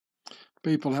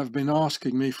People have been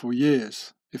asking me for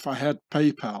years if I had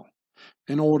PayPal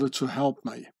in order to help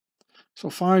me. So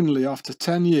finally, after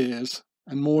 10 years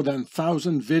and more than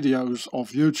 1,000 videos of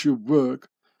YouTube work,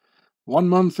 1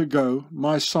 month ago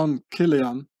my son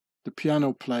Kilian, the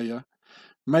piano player,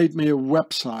 made me a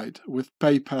website with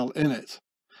PayPal in it,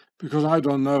 because I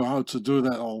don't know how to do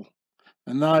that all,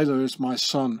 and neither is my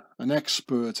son an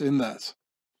expert in that.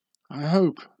 I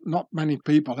hope not many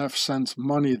people have sent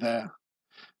money there,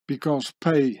 because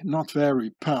Pay Not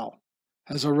Very Pal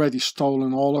has already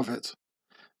stolen all of it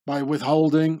by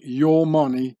withholding your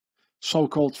money,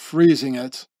 so-called freezing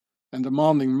it, and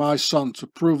demanding my son to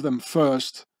prove them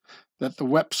first that the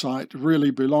website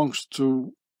really belongs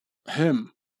to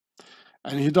him.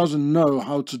 And he doesn't know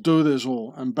how to do this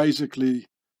all, and basically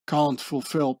can't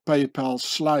fulfill PayPal's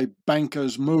sly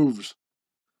bankers' moves.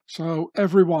 So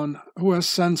everyone who has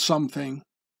sent something,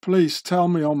 please tell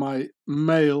me on my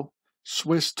mail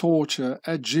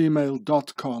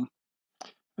swisstorture@gmail.com.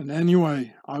 And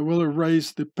anyway, I will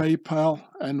erase the PayPal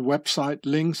and website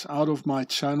links out of my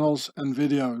channels and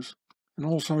videos. And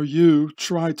also you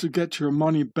try to get your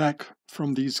money back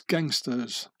from these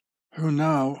gangsters, who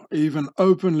now even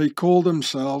openly call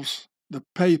themselves the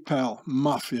PayPal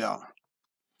Mafia,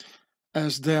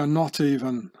 as they're not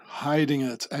even hiding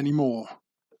it anymore.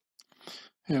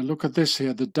 Here, look at this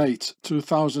here, the date,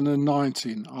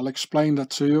 2019. I'll explain that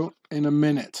to you in a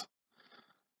minute.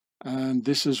 And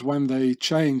this is when they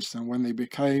changed and when they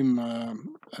became a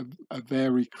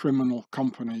very criminal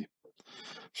company.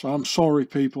 So I'm sorry,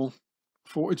 people,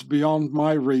 for it's beyond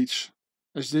my reach,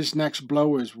 as this next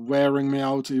blow is wearing me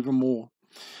out even more.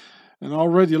 And I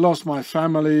already lost my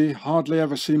family, hardly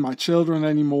ever see my children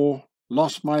anymore,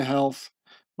 lost my health,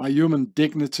 my human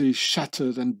dignity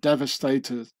shattered and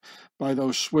devastated by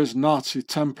those Swiss Nazi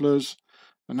Templars,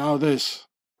 and now this.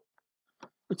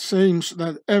 It seems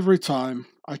that every time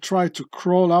I try to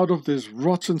crawl out of this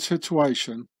rotten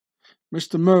situation,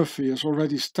 Mr. Murphy is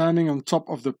already standing on top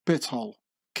of the pit hole,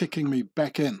 kicking me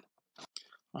back in.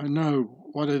 I know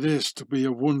what it is to be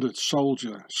a wounded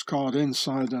soldier, scarred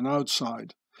inside and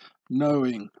outside,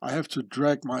 knowing I have to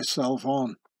drag myself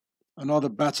on. Another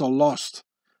battle lost,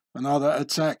 another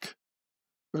attack,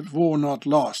 but war not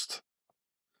lost.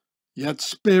 Yet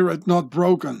spirit not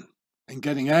broken, and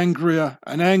getting angrier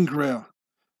and angrier,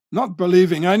 not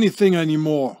believing anything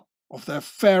anymore of their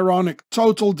pharaonic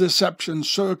total deception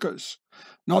circus,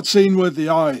 not seen with the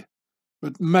eye,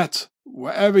 but met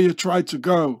wherever you try to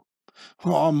go.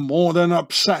 Oh, I'm more than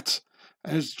upset,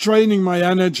 and it's draining my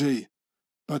energy,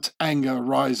 but anger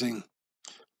rising.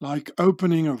 Like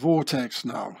opening a vortex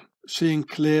now, seeing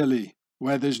clearly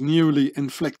where this newly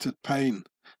inflicted pain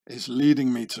is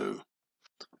leading me to.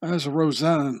 As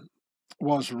Roseanne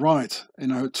was right in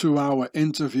her 2-hour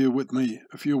interview with me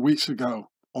a few weeks ago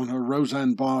on her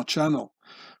Roseanne Barr channel,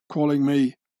 calling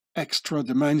me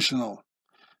extra-dimensional,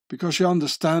 because she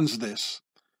understands this,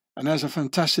 and as a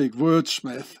fantastic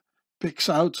wordsmith, picks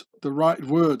out the right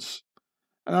words,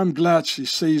 and I'm glad she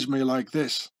sees me like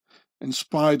this, in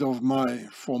spite of my,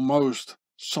 for most,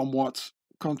 somewhat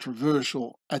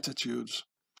controversial attitudes.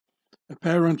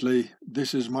 Apparently,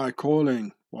 this is my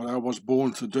calling, what I was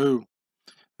born to do,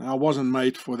 and I wasn't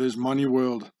made for this money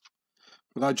world,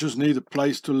 but I just need a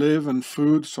place to live and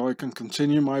food so I can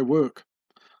continue my work.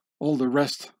 All the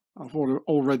rest I've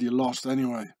already lost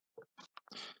anyway.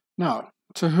 Now,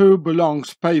 to who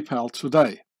belongs PayPal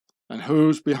today? And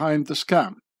who's behind the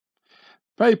scam?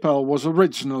 PayPal was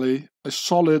originally a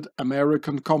solid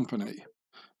American company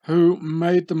who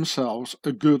made themselves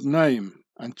a good name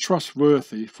and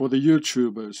trustworthy for the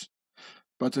YouTubers.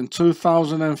 But in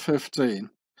 2015,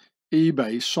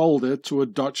 eBay sold it to a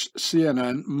Dutch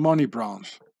CNN money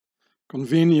branch,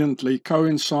 conveniently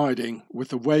coinciding with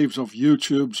the waves of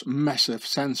YouTube's massive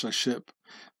censorship,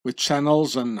 with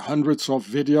channels and hundreds of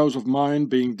videos of mine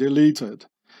being deleted,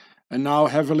 and now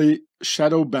heavily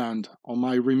shadow banned on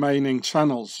my remaining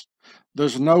channels.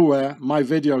 There's nowhere my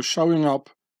videos showing up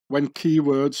when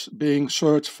keywords being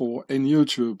searched for in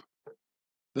YouTube.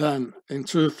 Then in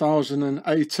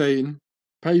 2018,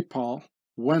 PayPal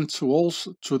went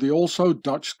to the also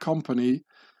Dutch company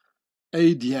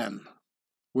adyen,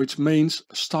 which means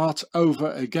start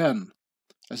over again,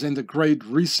 as in the Great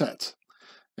Reset,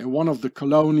 in one of the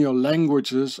colonial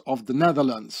languages of the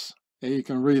Netherlands. Here you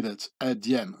can read it,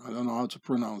 adyen, I don't know how to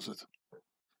pronounce it.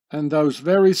 And those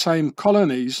very same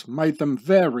colonies made them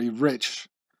very rich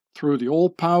through the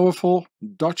all-powerful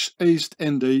Dutch East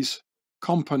Indies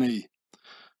Company.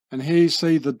 And here you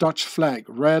see the Dutch flag,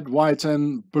 red, white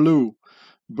and blue.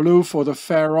 Blue for the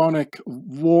pharaonic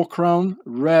war crown,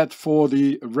 red for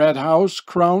the Red House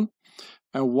crown,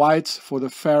 and white for the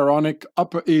pharaonic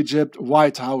Upper Egypt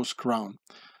White House crown.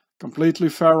 Completely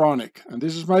pharaonic, and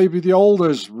this is maybe the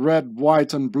oldest red,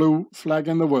 white and blue flag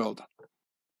in the world.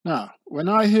 Now, when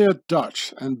I hear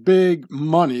Dutch and big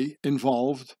money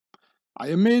involved, I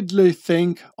immediately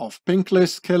think of pink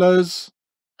list killers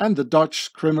and the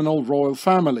Dutch criminal royal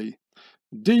family,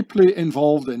 deeply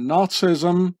involved in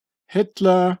Nazism,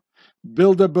 Hitler,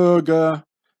 Bilderberger,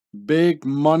 big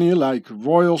money like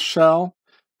Royal Shell,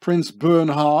 Prince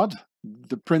Bernhard,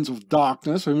 the Prince of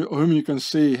Darkness, whom you can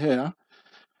see here,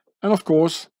 and of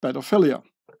course pedophilia.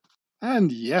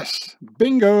 And yes,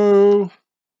 bingo!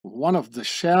 One of the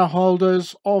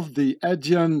shareholders of the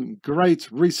Adyen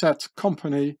Great Reset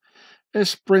Company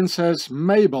is Princess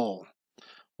Mabel,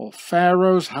 of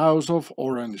Pharaoh's House of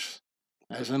Orange,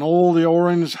 as in all the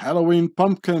orange Halloween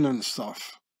pumpkin and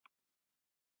stuff.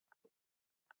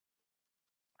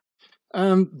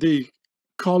 And the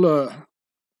color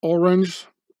orange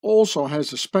also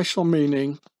has a special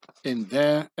meaning in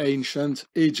their ancient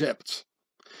Egypt.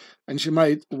 And she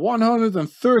made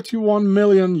 131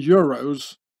 million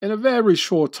euros in a very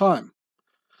short time.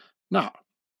 Now,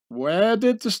 where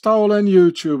did the stolen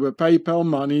YouTuber PayPal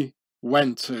money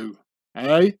went to,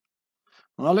 eh?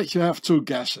 I'll let you have two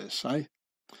guesses, eh?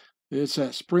 It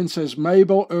says Princess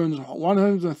Mabel earns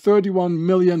 131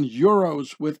 million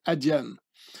euros with Adyen.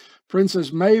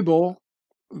 Princess Mabel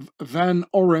Van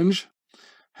Orange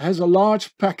has a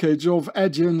large package of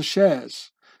Adyen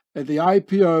shares. At the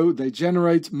IPO, they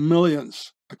generate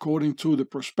millions, according to the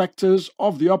prospectus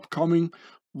of the upcoming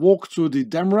walk to the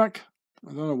Demrak,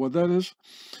 I don't know what that is,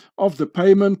 of the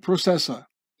payment processor.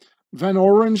 Van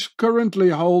Orange currently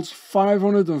holds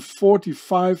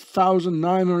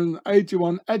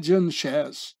 545,981 Adyen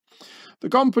shares. The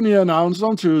company announced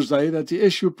on Tuesday that the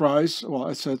issue price, well,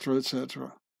 etc.,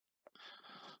 etc.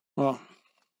 Well,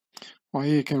 here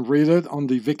you can read it on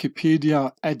the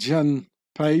Wikipedia Adyen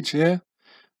page here.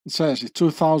 It says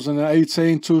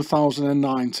 2018,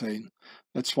 2019.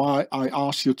 That's why I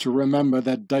asked you to remember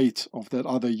that date of that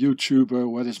other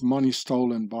YouTuber where his money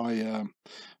stolen by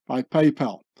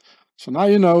PayPal. So now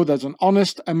you know that an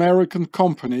honest American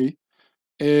company,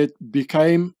 it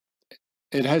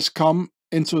has come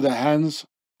into the hands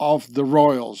of the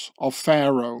royals, of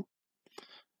Pharaoh.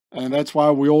 And that's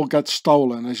why we all get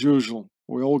stolen as usual.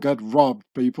 We all get robbed,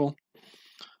 people.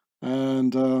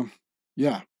 And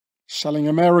yeah, selling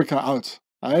America out,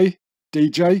 eh,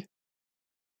 DJ?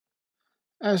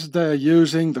 As they're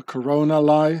using the corona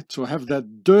lie to have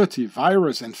that dirty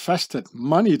virus-infested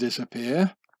money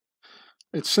disappear,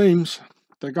 it seems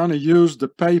they're going to use the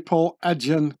PayPal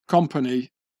Adyen company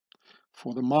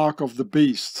for the mark of the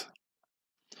beast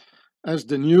as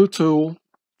the new tool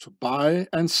to buy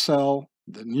and sell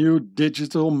the new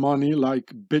digital money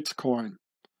like Bitcoin,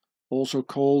 also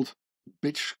called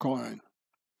Bitcoin.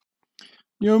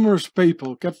 Numerous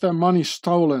people get their money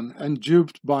stolen and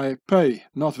duped by Pay,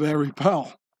 not very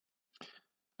pal.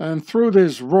 And through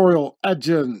this royal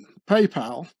Adyen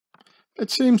PayPal,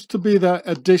 it seems to be their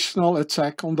additional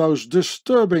attack on those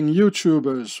disturbing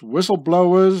YouTubers,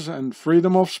 whistleblowers and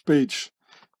freedom of speech,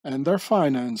 and their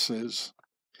finances.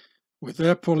 With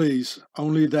their police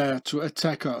only there to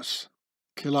attack us,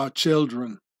 kill our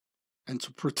children, and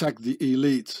to protect the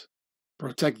elite,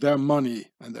 protect their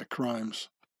money and their crimes.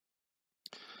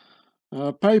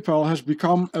 PayPal has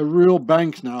become a real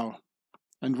bank now.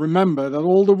 And remember that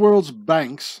all the world's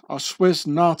banks are Swiss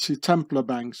Nazi Templar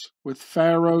banks, with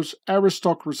Pharaoh's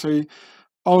aristocracy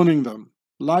owning them,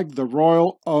 like the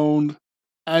royal-owned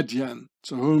Adyen,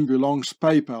 to whom belongs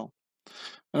PayPal.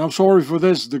 And I'm sorry for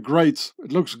this, the great,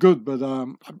 it looks good, but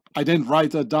I didn't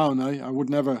write that down, I would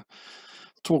never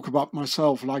talk about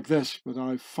myself like this, but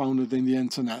I found it in the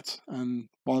internet, and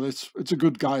well, it's a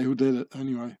good guy who did it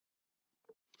anyway.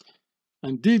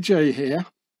 And DJ here,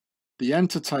 the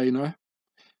entertainer,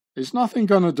 is nothing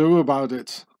gonna do about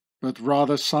it, but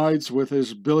rather sides with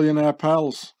his billionaire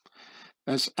pals,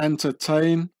 as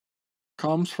entertain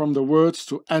comes from the words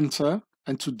to enter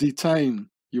and to detain,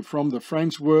 you from the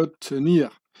French word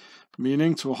tenir,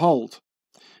 meaning to hold.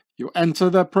 You enter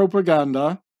their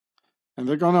propaganda and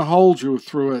they're gonna hold you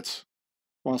through it,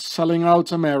 while selling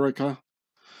out America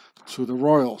to the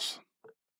royals.